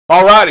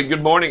All righty,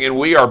 good morning, and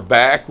we are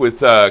back with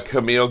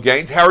Kameel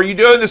Gaines. How are you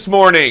doing this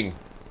morning?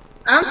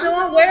 I'm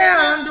doing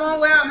well. I'm doing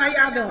well. How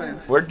y'all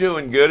doing? We're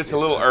doing good. It's a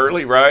little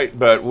early, right?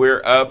 But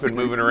we're up and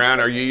moving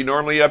around. Are you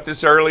normally up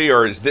this early,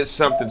 or is this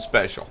something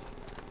special?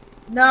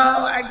 No,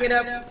 I get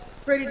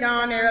up pretty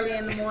darn early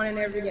in the morning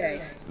every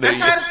day. I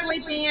try to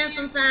sleep in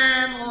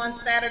sometime on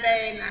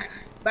Saturday night.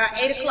 By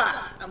 8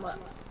 o'clock, I'm up.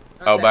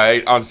 Oh, by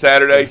 8 on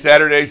Saturday.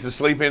 Saturday's the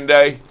sleep-in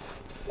day.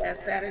 Yeah,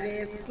 Saturday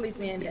is the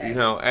sleep-in day. You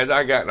know, as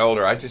I gotten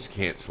older, I just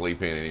can't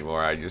sleep in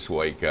anymore. I just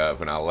wake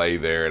up and I lay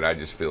there and I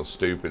just feel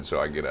stupid, so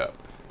I get up.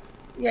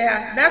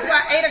 Yeah, that's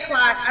why 8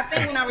 o'clock. I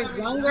think when I was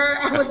younger,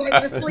 I was able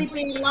to sleep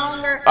in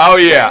longer. Oh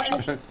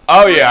yeah,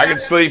 oh yeah, I can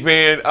sleep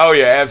in. Oh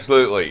yeah,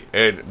 absolutely.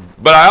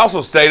 But I also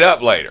stayed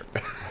up later.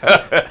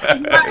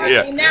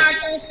 Yeah. And now I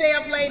can't stay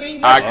up late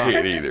either. I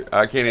can't either.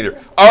 I can't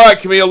either. All right,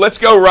 Kameel, let's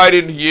go right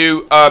into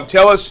you.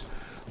 Tell us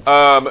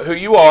who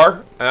you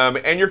are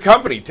and your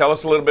company. Tell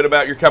us a little bit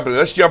about your company.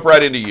 Let's jump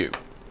right into you.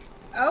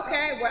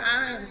 Okay, well,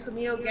 I'm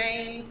Kameel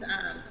Gaines.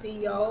 I'm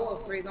CEO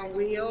of Rig on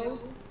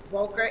Wheels,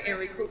 broker and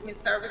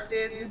recruitment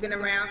services. We've been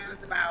around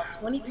since about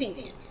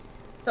 2010.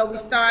 So we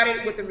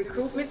started with the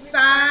recruitment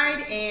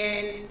side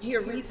and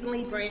here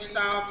recently branched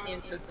off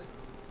into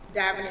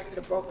diving into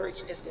the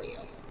brokerage as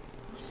well.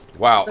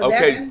 Wow, So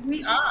okay. that's who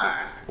we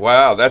are.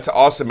 Wow, that's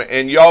awesome.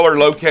 And y'all are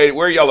located,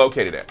 where are y'all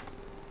located at?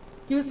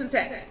 Houston,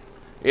 Texas.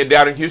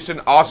 Down in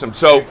Houston? Awesome.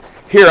 So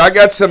here, I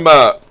got some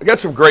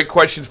great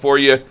questions for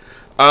you.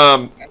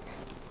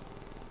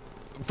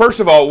 First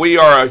of all, we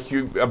are a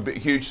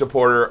huge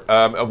supporter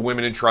of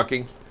women in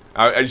trucking.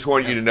 I just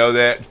want you to know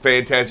that.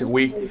 Fantastic.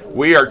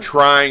 We are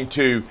trying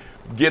to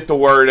get the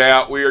word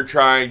out. We are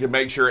trying to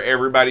make sure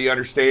everybody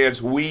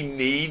understands we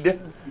need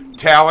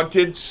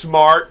talented,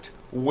 smart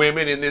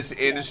women in this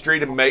industry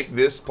to make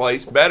this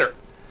place better.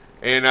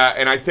 And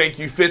I think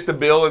you fit the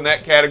bill in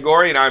that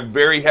category, and I'm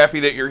very happy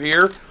that you're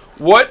here.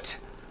 What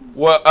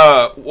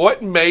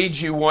made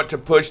you want to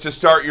push to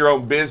start your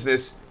own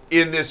business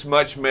in this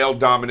much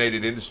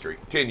male-dominated industry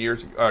 12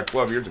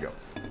 years ago?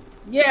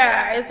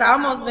 Yeah, it's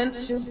almost been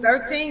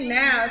 13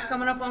 now. It's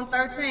coming up on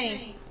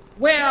 13.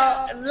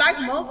 Well, like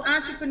most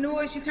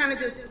entrepreneurs, you kind of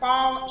just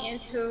fall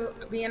into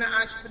being an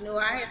entrepreneur.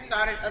 I had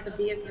started other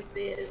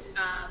businesses,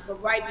 but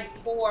right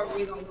before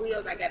Rig on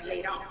Wheels, I got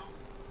laid off.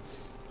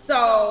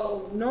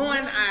 So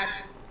knowing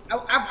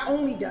I've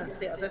only done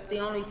sales. That's the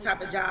only type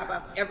of job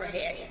I've ever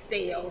had is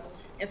sales.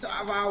 And so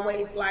I've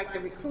always liked the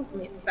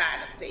recruitment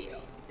side of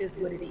sales is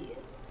what it is.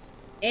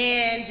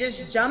 And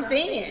just jumped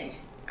in.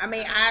 I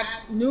mean, I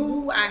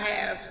knew I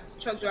have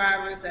truck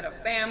drivers that are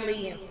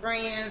family and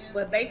friends,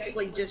 but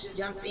basically just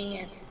jumped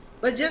in.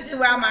 But just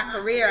throughout my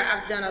career,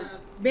 I've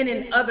been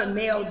in other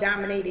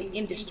male-dominated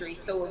industries,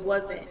 so it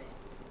wasn't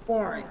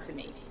foreign to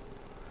me.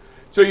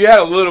 So you had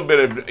a little bit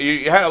of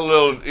you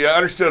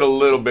understood a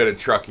little bit of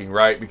trucking,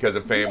 right? Because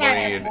of family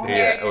and I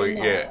had a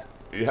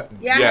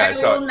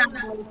little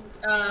knowledge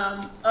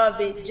of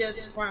it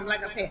just from,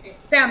 like I said,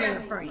 family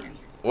and friends.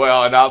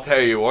 Well, and I'll tell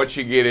you, once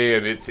you get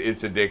in, it's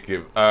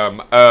addictive.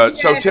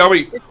 So tell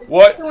me,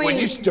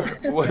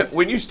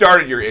 when you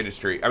started your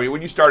industry, I mean,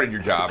 when you started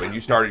your job and you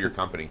started your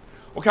company,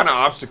 what kind of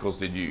obstacles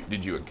did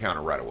you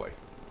encounter right away?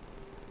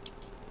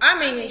 I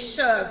mean,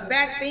 shucks,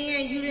 back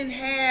then you didn't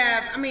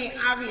have, I mean,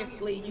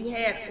 obviously you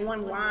had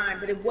online,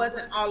 but it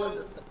wasn't all of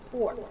the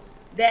support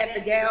that the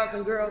gals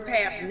and girls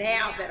have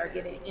now that are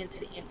getting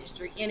into the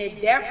industry. And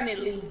it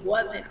definitely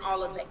wasn't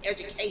all of the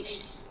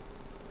education.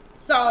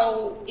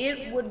 So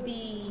it would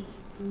be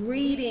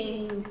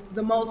reading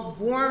the most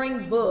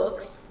boring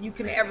books you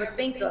can ever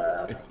think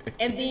of,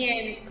 and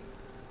then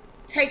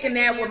taking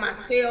that with my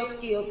sales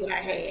skills that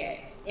I had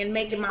and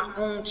making my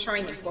own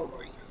training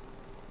program.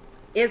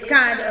 It's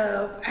kind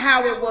of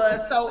how it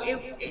was. So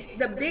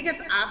the biggest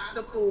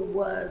obstacle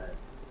was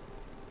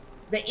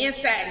the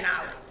inside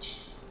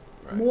knowledge,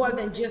 right, more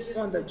than just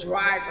on the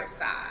driver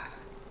side,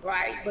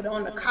 right? But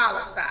on the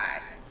collar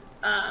side,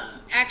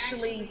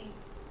 actually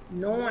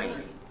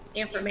knowing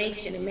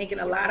information and making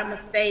a lot of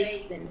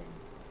mistakes, and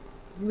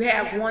you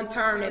have one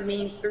term that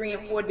means 3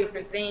 and 4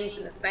 different things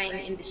in the same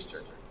industry.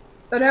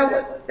 So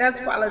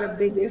that's probably the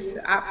biggest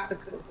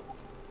obstacle.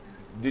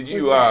 Did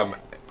you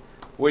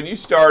when you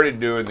started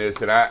doing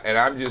this, and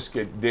I'm just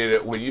did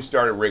it when you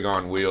started Rig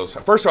on Wheels?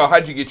 First of all,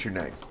 how'd you get your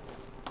name?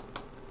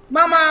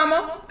 My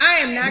mama. I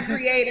am not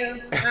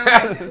creative. I don't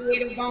have a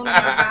creative bone in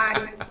my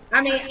body.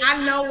 I mean,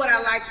 I know what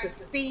I like to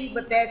see,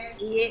 but that's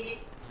it.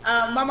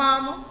 My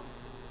mama.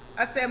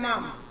 I said,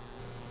 Mama,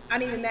 I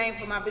need a name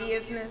for my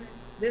business.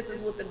 This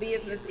is what the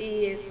business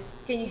is.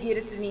 Can you get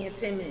it to me in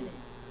 10 minutes?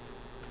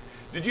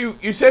 Did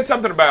you said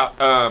something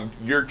about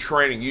your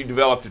training? You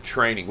developed a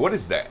training. What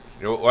is that?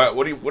 You know,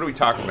 what are we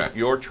talking about?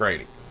 Your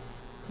training?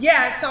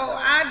 Yeah, so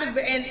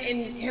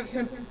and have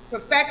been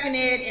perfecting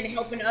it and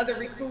helping other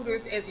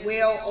recruiters as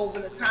well over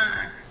the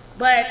time.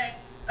 But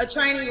a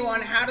training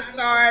on how to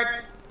start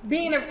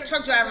being a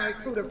truck driving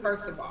recruiter,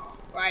 first of all,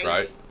 right?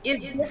 Right.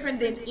 It's different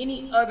than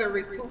any other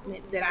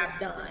recruitment that I've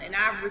done, and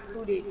I've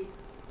recruited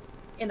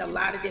in a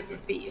lot of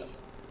different fields.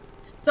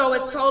 So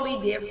it's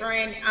totally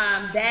different.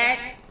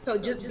 So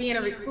just being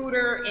a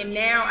recruiter, and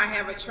now I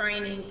have a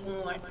training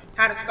on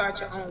how to start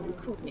your own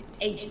recruitment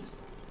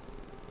agency.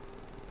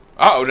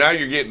 Oh, now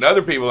you're getting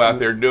other people out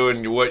there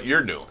doing what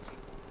you're doing.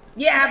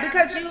 Yeah,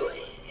 because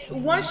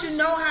once you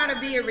know how to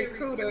be a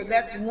recruiter,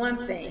 that's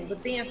one thing.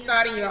 But then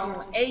starting your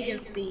own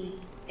agency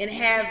and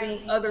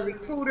having other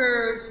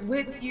recruiters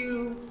with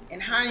you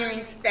and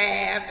hiring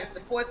staff and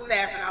support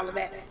staff and all of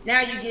that,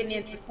 now you're getting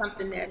into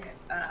something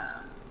that's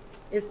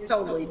is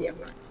totally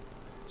different.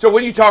 So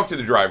when you talk to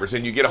the drivers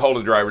and you get a hold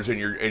of the drivers and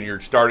you're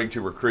starting to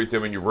recruit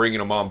them and you're bringing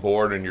them on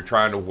board and you're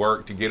trying to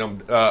work to get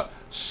them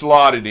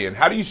slotted in,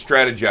 how do you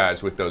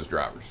strategize with those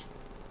drivers?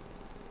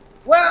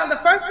 Well, the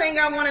first thing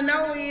I want to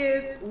know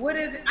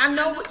is I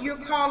know what you're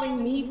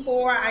calling me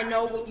for. I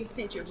know what you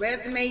sent your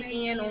resume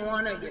in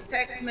on or your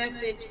text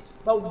message,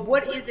 but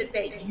what is it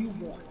that you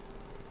want?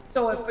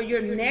 So for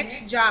your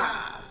next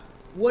job,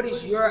 what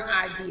is your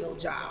ideal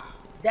job?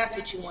 That's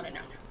what you want to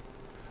know.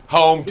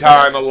 Home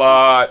time a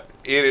lot,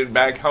 in and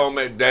back home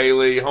at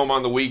daily, home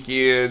on the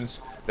weekends,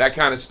 that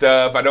kind of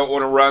stuff. I don't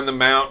want to run the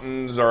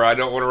mountains, or I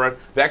don't want to run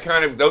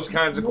those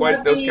kinds of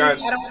questions.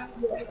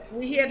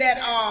 We hear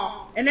that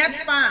all, and that's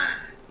fine.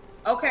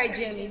 Okay,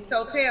 Jimmy.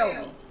 So tell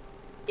me,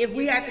 if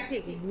we had to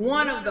pick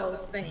one of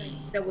those things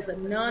that was a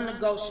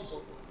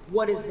non-negotiable,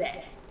 what is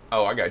that?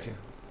 Oh, I got you.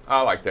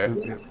 I like that.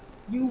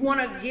 You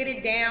want to get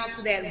it down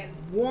to that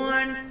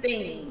one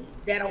thing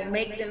that'll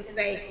make them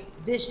say,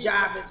 this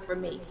job is for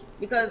me.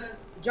 Because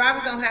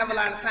drivers don't have a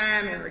lot of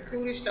time, and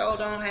recruiters sure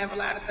don't have a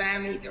lot of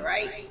time either,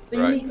 right? So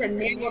you need to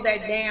narrow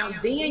that down.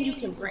 Then you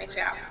can branch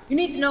out. You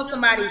need to know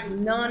somebody's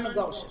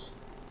non-negotiable.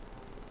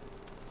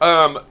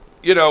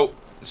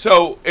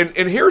 So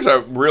here's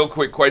a real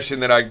quick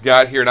question that I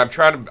got here, and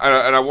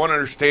I want to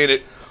understand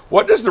it.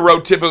 What does the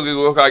road typically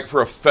look like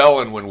for a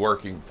felon when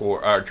working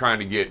for, trying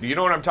to get? Do you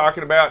know what I'm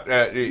talking about?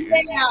 Yeah,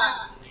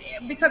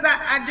 because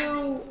I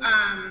do.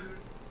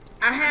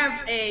 I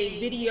have a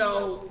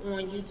video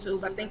on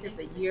YouTube. I think it's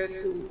a year or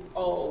two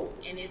old,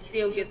 and it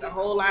still gets a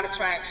whole lot of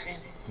traction.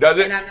 Does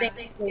it? And I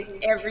think with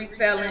every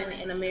felon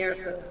in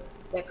America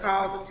that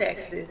calls a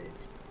Texas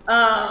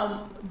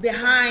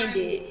behind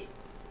it.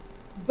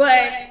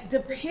 But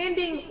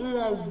depending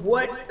on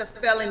what the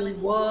felony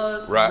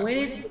was, when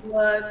it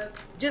was,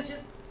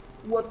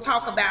 we'll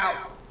talk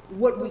about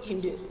what we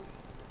can do.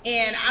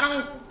 And I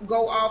don't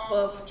go off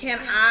of, can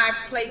I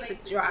place the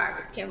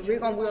drivers? Can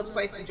Rig on Wheels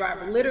place the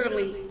driver?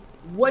 Literally,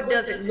 what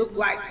does it look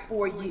like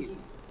for you?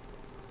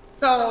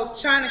 So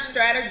trying to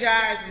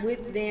strategize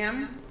with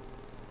them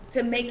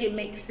to make it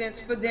make sense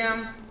for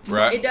them.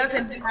 Right. It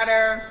doesn't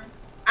matter.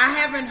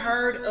 I've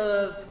heard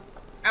a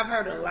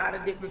lot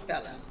of different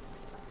felons.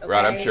 Okay?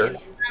 Right, I'm sure. And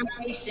the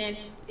combination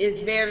is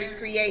very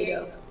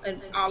creative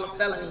in all the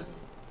felonies.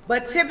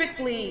 But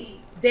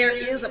typically, there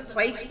is a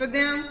place for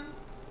them,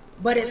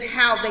 but it's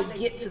how they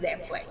get to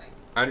that place.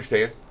 I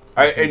understand.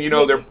 And you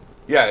know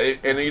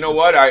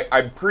what?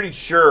 I'm pretty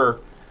sure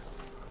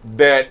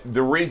that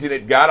the reason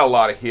it got a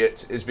lot of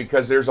hits is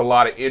because there's a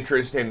lot of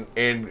interest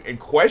and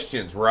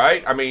questions,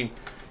 right? I mean,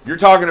 you're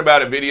talking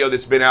about a video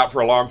that's been out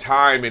for a long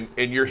time,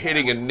 and you're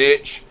hitting a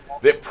niche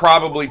that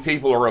probably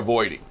people are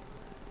avoiding.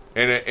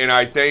 And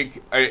I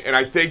think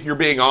you're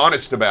being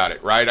honest about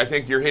it, right? I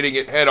think you're hitting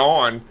it head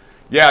on.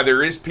 Yeah,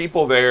 there is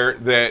people there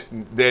that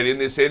in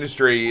this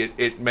industry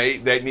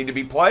that need to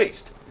be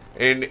placed.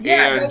 They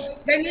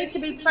need to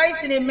be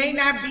placed, and it may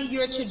not be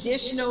your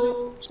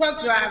traditional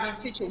truck driving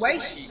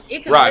situation.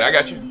 It could I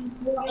got you.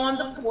 Be on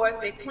the force,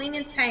 they're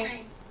cleaning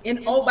tanks, and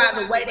oh, by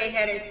the way, they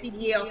had a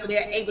CDL, so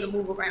they're able to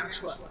move around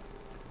trucks.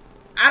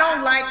 I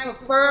don't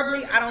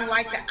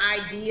like the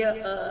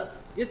idea of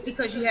just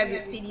because you have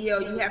your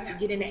CDL, you have to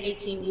get in an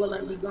 18-wheeler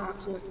and be gone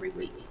 2 and 3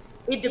 weeks.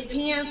 It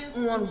depends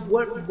on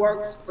what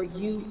works for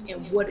you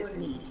and what is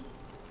needed.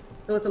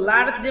 So it's a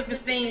lot of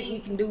different things we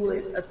can do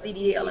with a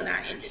CDL in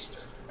our industry.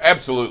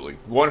 Absolutely,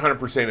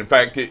 100%. In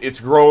fact, it's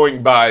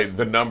growing by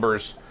the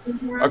numbers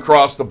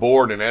across the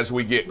board, and as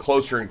we get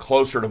closer and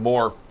closer to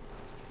more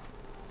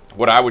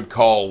what I would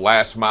call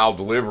last mile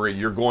delivery,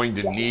 you're going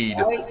to need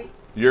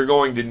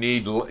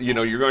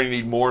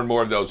more and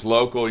more of those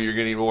local. You're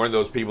going to need more of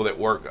those people that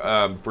work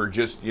for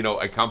just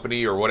a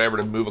company or whatever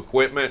to move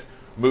equipment,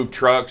 move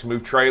trucks,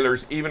 move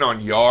trailers, even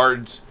on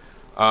yards.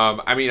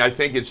 I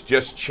think it's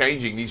just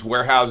changing. These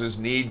warehouses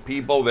need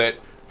people that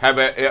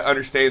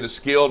understand the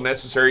skill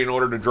necessary in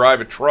order to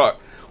drive a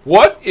truck.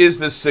 What is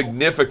the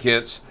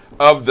significance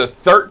of the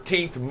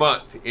 13th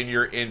month in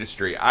your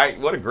industry?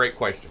 What a great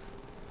question.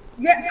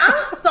 Yeah,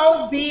 I'm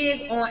so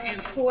big on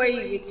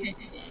employee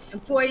retention.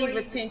 Employee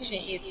retention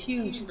is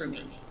huge for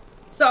me.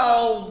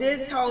 So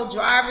this whole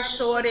driver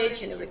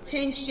shortage and the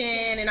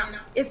retention,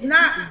 it's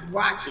not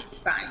rocket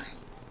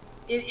science.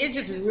 It's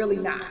just really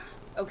not,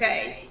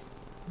 okay?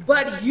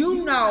 But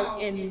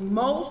in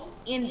most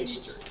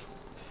industries,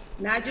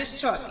 not just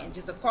trucking,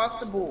 just across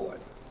the board,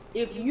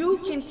 if you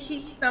can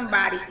keep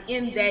somebody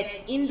in that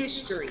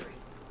industry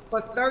for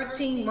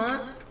 13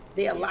 months,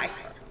 they're a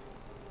lifer.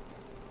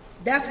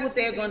 That's what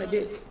they're going to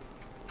do.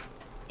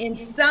 in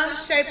some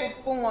shape or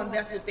form,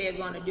 that's what they're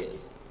going to do.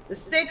 The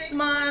 6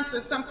 months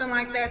or something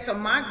like that. So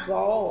my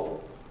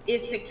goal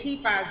is to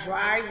keep our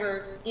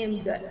drivers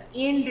in the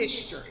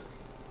industry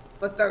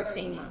for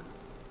 13 months.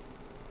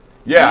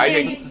 Yeah, I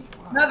think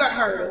another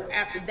hurdle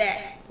after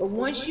that. But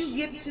once you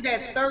get to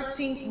that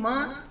 13th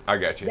month, I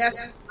got you. That's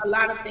a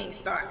lot of things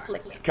start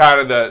clicking. It's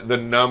kind of the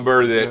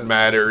number that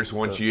matters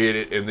once you hit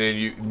it, and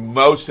then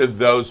most of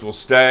those will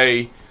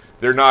stay.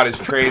 They're not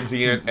as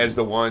transient as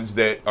the ones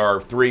that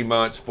are 3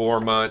 months, 4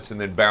 months,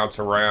 and then bounce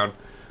around.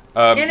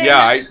 I'm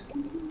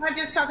not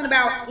just talking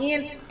about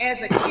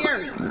as a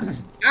carrier.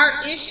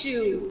 Our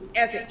issue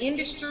as an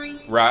industry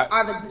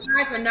are the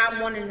guys are not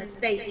wanting to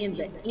stay in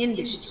the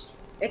industry.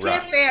 They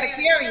can't stay at a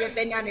carrier if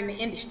they're not in the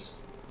industry.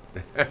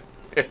 So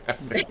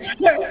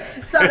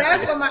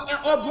that's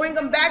what or bring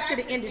them back to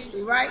the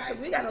industry, right?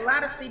 Because we got a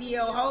lot of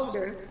CDL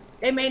holders.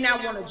 They may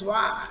not want to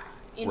drive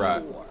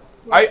anymore.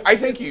 Right. I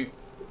think you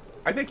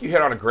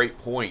hit on a great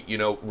point. You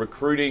know,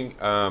 recruiting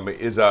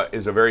is a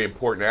very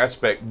important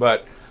aspect,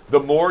 but the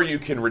more you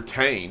can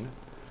retain,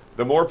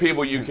 the more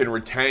people you can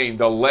retain,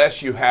 the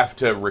less you have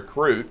to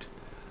recruit.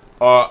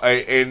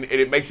 And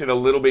it makes it a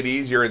little bit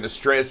easier, and the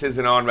stress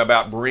isn't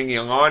about bringing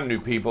on new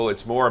people.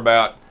 It's more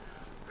about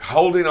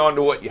holding on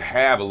to what you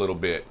have a little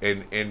bit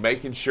and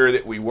making sure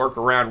that we work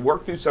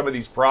through some of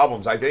these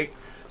problems. I think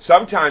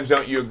sometimes,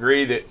 don't you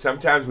agree that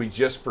sometimes we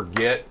just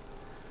forget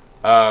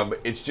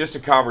it's just a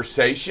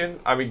conversation?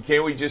 I mean,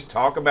 can't we just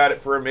talk about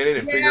it for a minute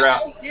and figure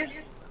out?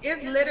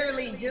 It's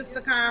literally just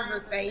a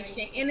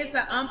conversation, and it's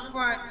an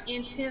upfront,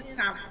 intense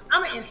conversation.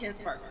 I'm an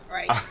intense person,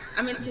 right?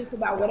 I'm intense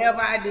about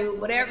whatever I do,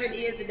 whatever it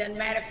is. It doesn't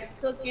matter if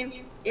it's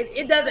cooking.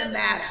 It doesn't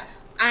matter.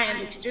 I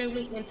am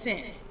extremely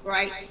intense,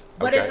 right?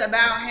 But it's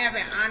about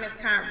having honest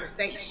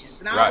conversations.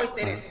 And I always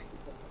say this,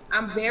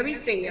 I'm very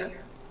fair.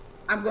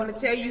 I'm going to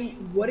tell you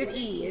what it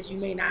is. You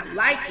may not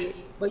like it,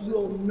 but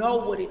you'll know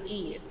what it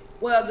is.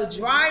 Well, the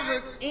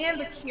drivers and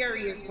the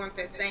carriers want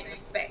that same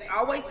respect. I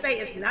always say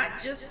it's not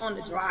just on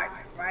the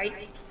drivers, right?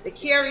 The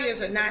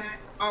carriers are not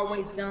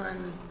always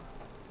done.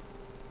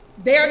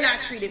 They're not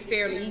treated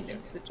fairly either.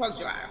 The truck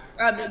driver,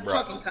 the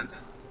trucking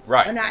company.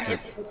 Right. And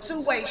it's a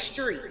two-way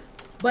street.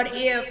 But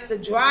if the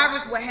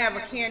drivers will have a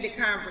candid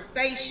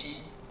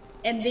conversation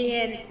and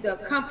then the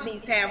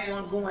companies have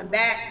one going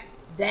back,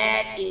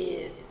 that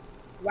is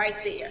right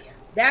there.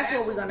 That's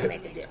where we're going to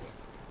make a difference.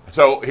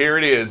 So here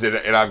it is, and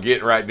I'm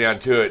getting right down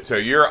to it. So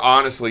you're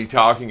honestly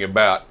talking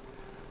about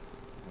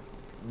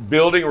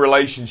building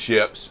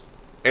relationships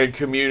and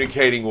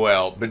communicating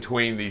well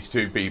between these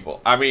two people.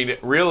 I mean,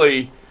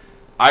 really,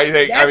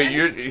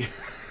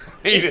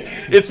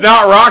 it's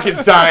not rocket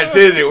science,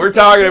 is it? We're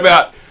talking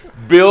about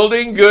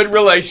building good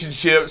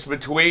relationships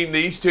between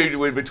these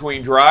two,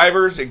 between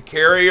drivers and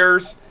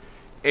carriers,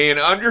 and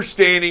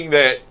understanding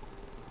that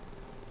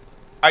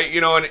I'm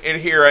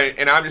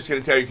just going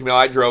to tell you, Kameel,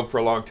 I drove for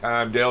a long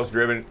time. Dale's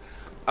driven.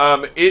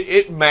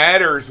 It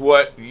matters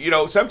what,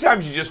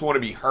 sometimes you just want to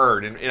be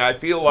heard. And I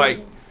feel like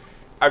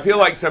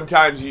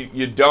sometimes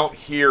you don't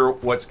hear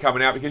what's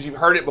coming out because you've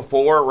heard it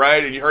before,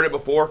 right? And you heard it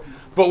before.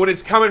 But when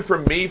it's coming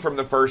from me from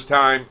the first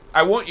time,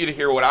 I want you to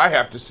hear what I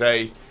have to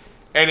say.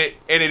 And it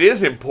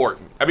is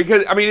important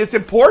because, it's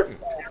important.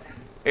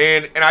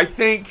 And I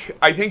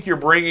think you're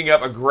bringing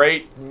up a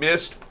great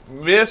missed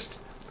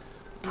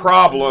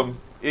problem,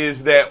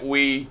 is that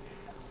we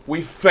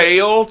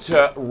fail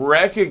to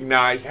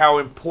recognize how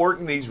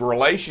important these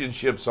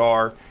relationships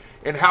are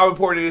and how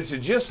important it is to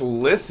just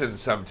listen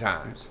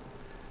sometimes.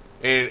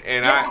 It's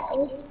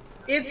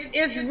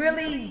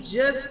really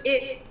just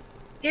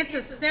it's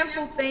a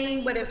simple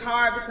thing, but it's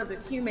hard because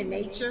it's human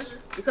nature,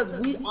 because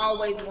we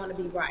always want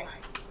to be right.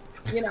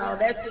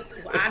 That's just,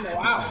 I know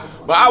I always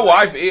want. My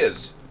wife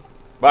is.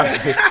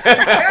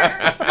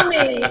 I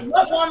mean,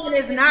 what woman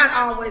is not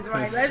always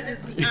right? Let's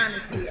just be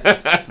honest here.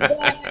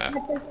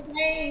 But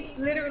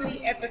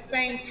literally at the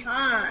same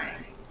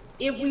time,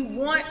 if we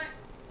want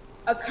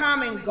a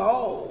common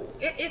goal,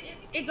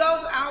 it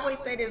goes, I always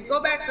say this,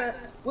 go back to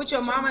what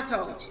your mama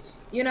told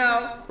you,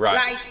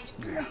 like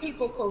treating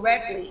people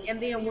correctly. And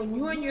then when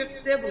you and your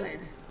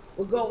siblings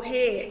will go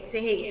head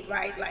to head,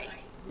 right? Like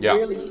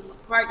really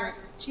partner.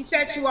 She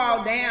set you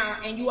all down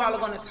and you all are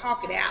going to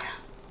talk it out.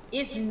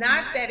 It's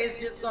not that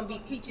it's just going to be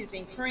peaches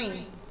and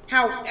cream.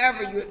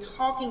 However, you're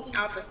talking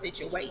out the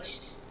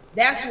situation.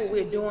 That's what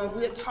we're doing.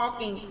 We're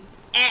talking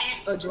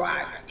at a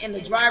driver, and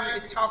the driver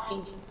is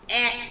talking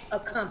at a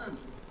company.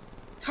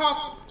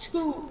 Talk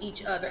to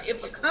each other.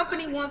 If a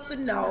company wants to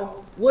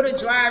know what a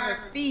driver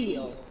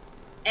feels,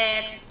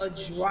 ask a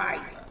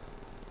driver.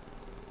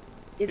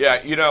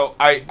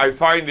 I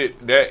find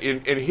it that,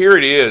 and here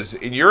it is,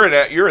 and you're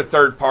a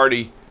third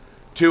party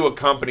to a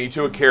company,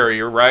 to a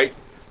carrier, right?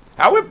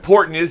 How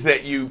important is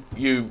that you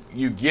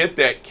get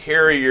that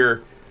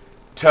carrier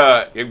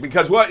to,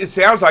 because what it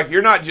sounds like,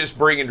 you're not just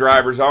bringing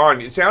drivers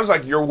on. It sounds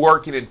like you're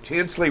working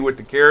intensely with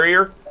the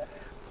carrier,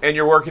 and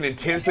you're working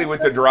intensely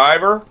with the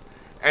driver,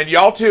 and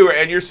y'all two,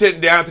 and you're sitting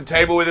down at the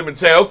table with them and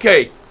say,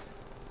 okay,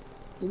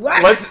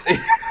 let's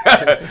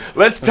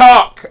Let's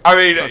talk. I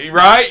mean,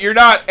 right? You're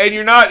not, and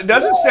you're not. It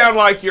doesn't sound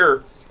like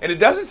you're, and it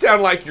doesn't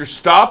sound like you're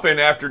stopping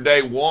after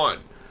day one,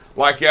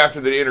 like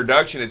after the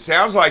introduction. It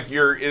sounds like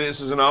you're.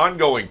 This is an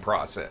ongoing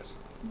process.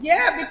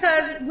 Yeah,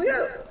 because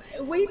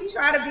we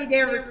try to be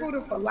their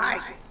recruiter for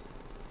life.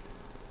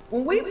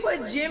 When we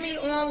put Jimmy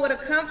on with a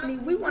company,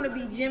 we want to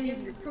be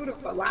Jimmy's recruiter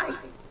for life.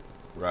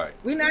 Right.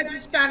 We're not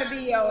just trying to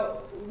be a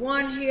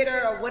one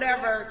hitter or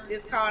whatever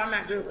it's called. I'm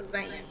not good with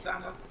saying, so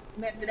I'm gonna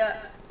mess it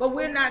up. But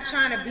we're not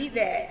trying to be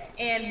that.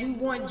 And we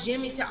want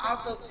Jimmy to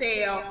also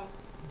tell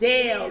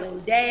Dale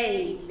and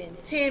Dave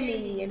and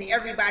Timmy and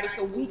everybody,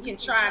 so we can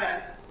try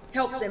to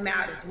help them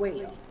out as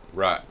well.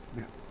 Right.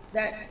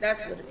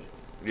 That's what it is.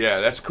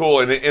 Yeah, that's cool.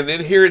 And then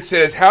here it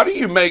says, how do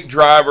you make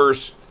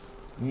drivers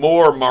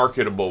more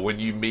marketable when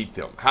you meet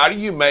them? How do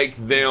you make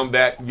them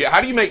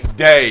how do you make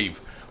Dave,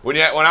 when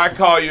I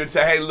call you and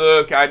say, hey,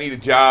 look, I need a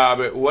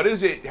job, what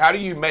is it, how do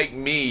you make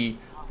me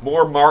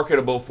more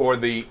marketable for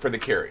the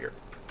carrier?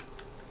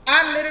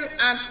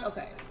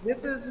 Okay,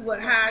 this is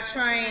how I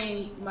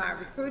train my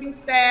recruiting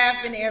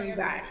staff and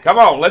everybody. Come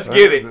on, let's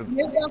get it.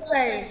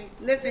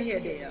 Listen here,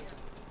 Dale.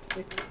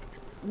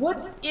 What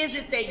is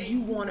it that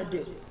you want to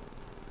do?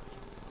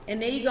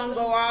 And then you're going to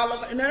go all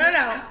over.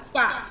 No,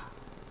 stop.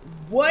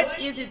 What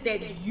is it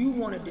that you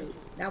want to do?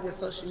 Not what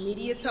social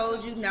media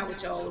told you, not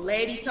what your old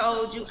lady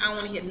told you. I don't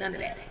want to hear none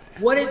of that.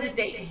 What is it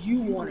that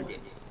you want to do?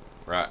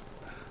 Right.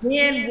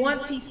 Then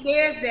once he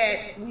says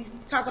that, we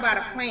talk about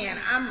a plan.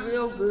 I'm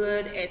real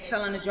good at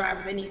telling the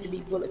driver they need to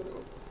be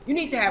bulletproof. You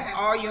need to have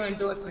all your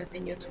endorsements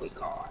in your tweet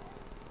card.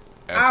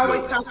 Absolutely. I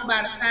always talk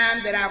about a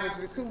time that I was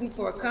recruiting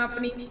for a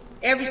company.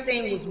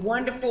 Everything was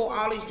wonderful.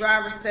 All these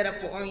drivers set up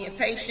for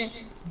orientation.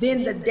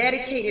 Then the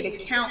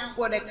dedicated account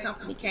for that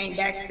company came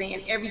back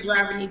saying every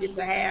driver needed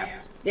to have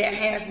their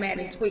hazmat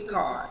and tweet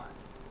card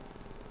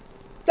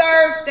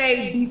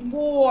Thursday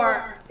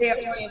before their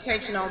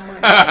orientation on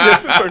Monday.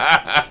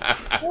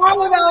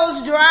 All of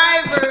those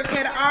drivers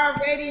had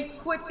already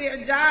quit their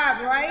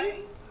job,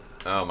 right?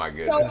 Oh my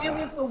goodness. So it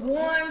was the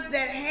ones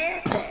that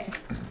had that.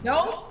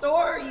 Those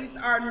stories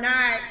are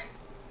not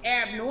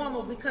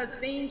abnormal because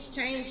things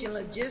change in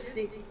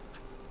logistics.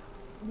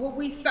 What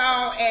we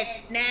saw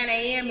at 9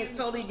 a.m. is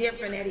totally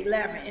different at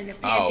 11, and the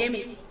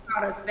pandemic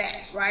taught us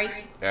that,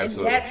 right?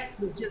 Absolutely. And that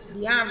was just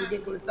beyond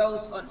ridiculous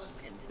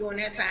during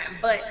that time.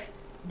 But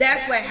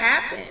that's what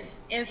happens.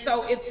 And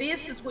so if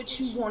this is what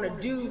you want to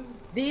do,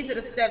 these are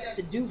the steps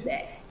to do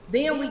that.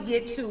 Then we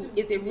get to,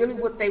 is it really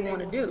what they want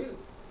to do?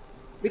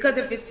 Because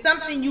if it's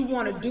something you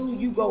want to do,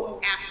 you go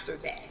after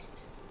that.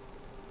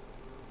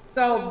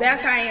 So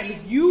that's how I am.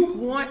 If you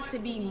want to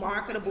be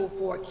marketable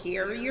for a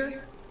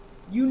carrier,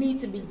 you need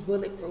to be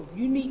bulletproof.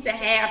 You need to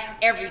have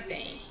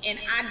everything. And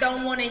I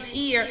don't want to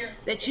hear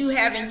that you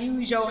haven't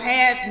used your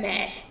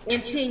hazmat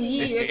in 10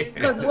 years,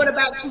 because what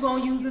about you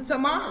going to use it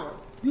tomorrow?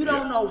 You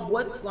don't know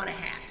what's going to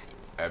happen.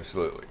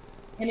 Absolutely.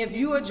 And if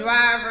you're a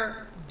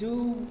driver,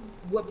 do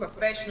what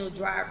professional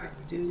drivers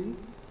do,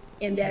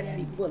 and that's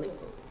be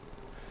bulletproof.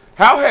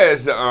 How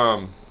has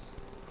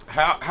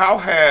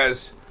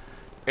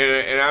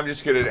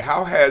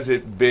has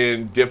it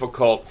been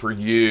difficult for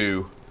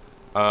you?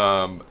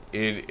 And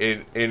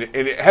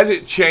has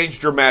it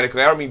changed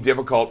dramatically? I don't mean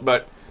difficult,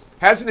 but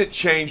hasn't it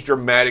changed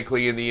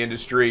dramatically in the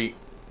industry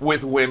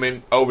with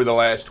women over the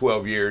last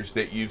 12 years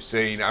that you've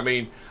seen? I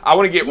mean, I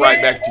want to get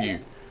right back to you.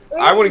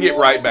 I want to get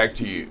right back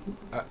to you.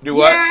 Do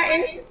what?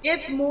 Yeah,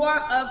 it's more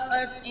of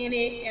us in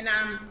it, and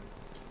I'm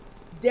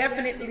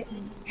definitely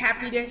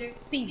happy to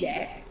see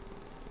that.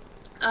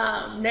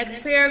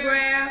 Next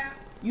paragraph,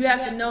 you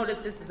have to know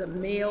that this is a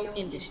male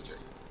industry.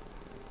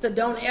 So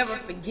don't ever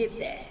forget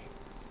that.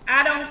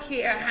 I don't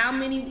care how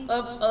many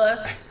of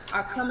us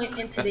are coming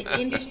into the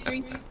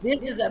industry.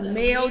 This is a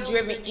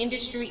male-driven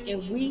industry,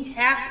 and we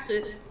have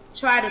to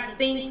try to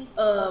think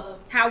of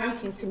how we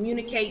can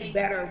communicate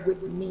better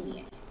with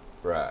men.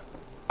 Right.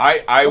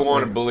 I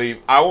want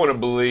to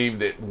believe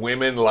that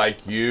women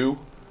like you,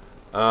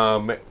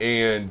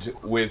 and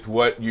with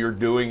what you're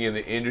doing in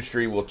the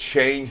industry, will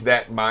change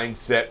that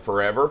mindset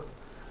forever.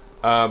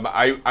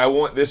 I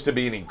want this to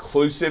be an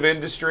inclusive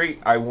industry.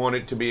 I want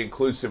it to be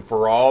inclusive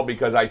for all,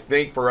 because I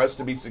think for us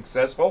to be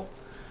successful,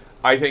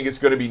 I think it's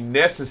going to be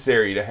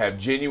necessary to have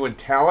genuine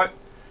talent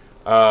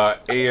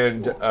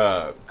and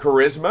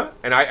charisma.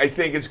 And I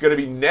think it's going to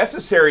be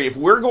necessary, if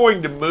we're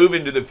going to move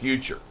into the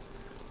future,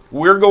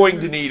 we're going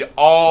to need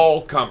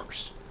all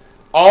comers,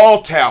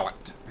 all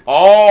talent,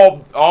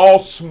 all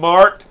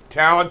smart,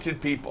 talented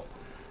people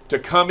to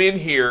come in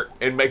here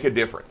and make a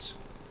difference.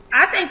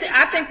 I think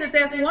that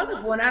that's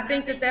wonderful, and I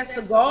think that that's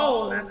the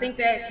goal, and I think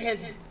that has,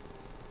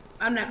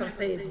 I'm not going to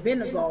say it's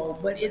been a goal,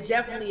 but it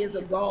definitely is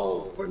a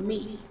goal for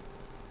me.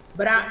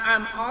 But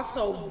I'm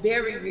also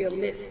very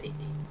realistic.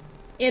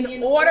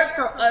 In order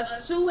for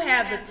us to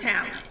have the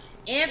talent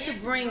and to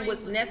bring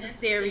what's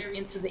necessary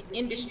into the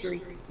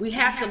industry, we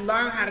have to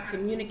learn how to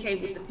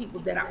communicate with the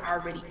people that are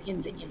already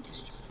in the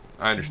industry.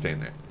 I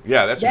understand that.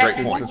 Yeah, that's a great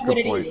point. That's what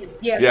it is.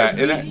 Yeah,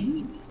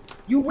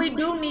 We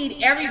do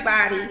need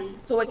everybody,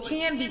 so it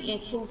can be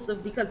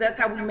inclusive, because that's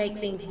how we make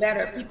things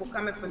better. People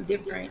coming from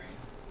different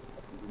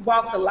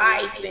walks of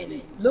life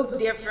and look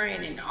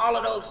different and all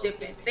of those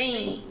different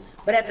things.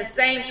 But at the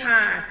same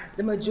time,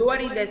 the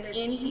majority that's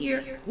in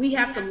here, we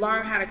have to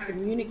learn how to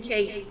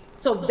communicate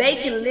so they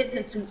can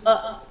listen to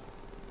us.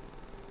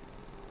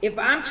 If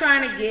I'm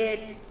trying to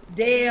get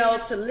Dale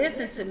to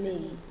listen to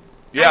me,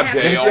 yeah,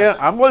 Dale. Yeah,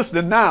 I'm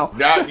listening now.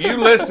 Now you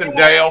listen,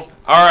 Dale.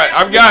 All right,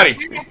 I've got him.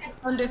 I have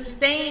to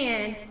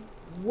understand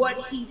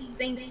what he's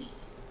thinking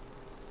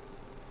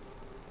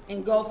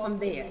and go from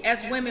there.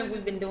 As women,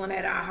 we've been doing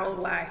that our whole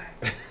life.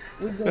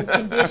 We've been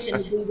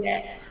conditioned to do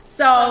that.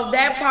 So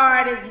that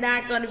part is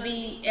not going to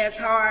be as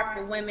hard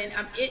for women.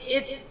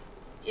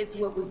 It's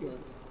what we do.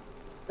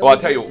 So Well, I'll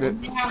tell you.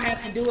 We now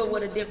have to do it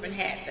with a different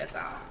hat. That's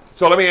all.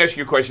 So let me ask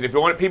you a question. If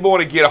people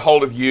want to get a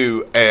hold of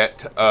you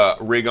at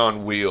Rig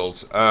on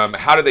Wheels,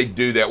 how do they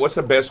do that? What's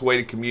the best way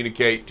to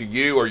communicate to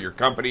you or your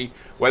company,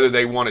 whether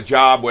they want a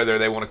job, whether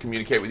they want to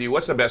communicate with you?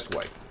 What's the best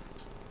way?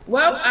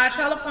 Well, our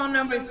telephone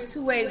number is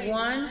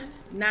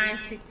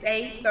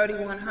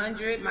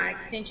 281-968-3100. My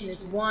extension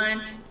is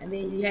 1, and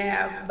then you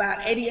have about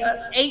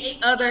 8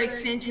 other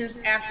extensions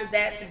after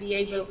that to be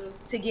able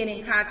to get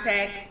in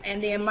contact.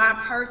 And then my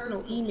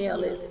personal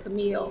email is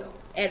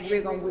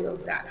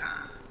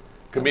Kameel@rigonwheels.com.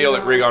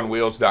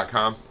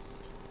 Kameel@rigonwheels.com.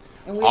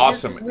 And we're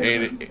Awesome.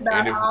 Just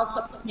about all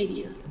social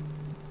medias.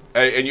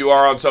 And you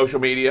are on social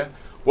media?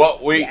 Well,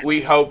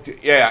 we hope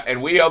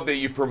that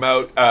you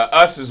promote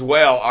us as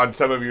well on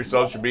some of your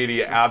social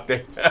media out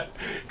there,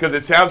 because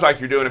it sounds like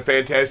you're doing a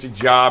fantastic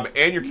job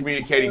and you're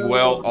communicating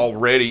well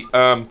already.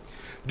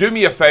 Do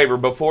me a favor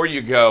before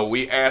you go.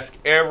 We ask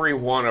every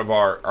one of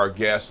our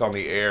guests on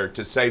the air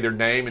to say their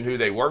name and who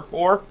they work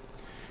for,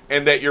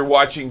 and that you're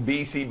watching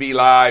BCB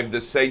Live,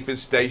 the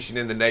safest station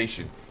in the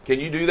nation. Can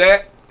you do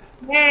that?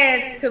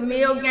 Yes,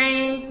 Kameel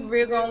Gaines,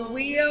 Rig on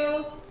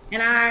Wheels,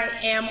 and I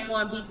am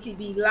on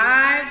BCB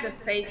Live, the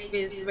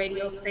safest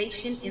radio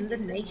station in the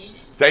nation.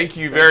 Thank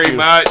you very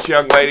much,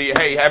 young lady.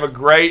 Hey, have a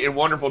great and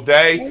wonderful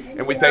day,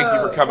 and we thank you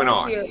for coming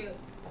on.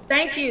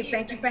 Thank you.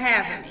 Thank you for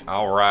having me.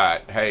 All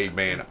right. Hey,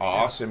 man,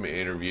 awesome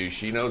interview.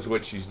 She knows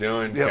what she's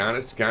doing. Yep.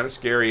 Kind of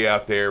scary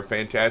out there.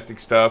 Fantastic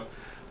stuff.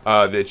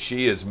 That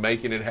she is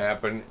making it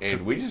happen,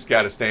 and we just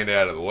got to stand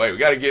out of the way. We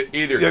got to get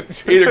either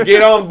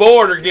get on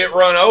board or get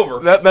run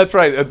over. That's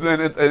right.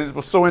 It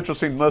was so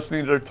interesting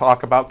listening to her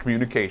talk about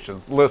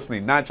communications,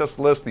 listening, not just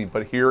listening,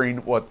 but hearing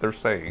what they're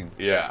saying.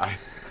 Yeah,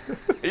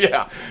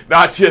 yeah,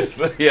 not just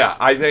yeah.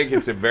 I think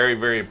it's a very,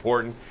 very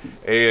important,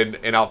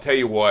 and I'll tell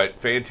you what,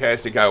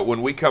 fantastic.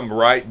 When we come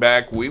right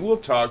back, we will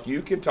talk.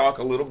 You can talk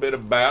a little bit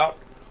about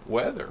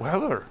weather.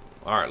 Weather.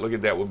 All right, look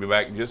at that. We'll be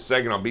back in just a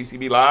second on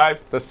BCB Live,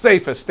 the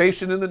safest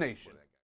station in the nation.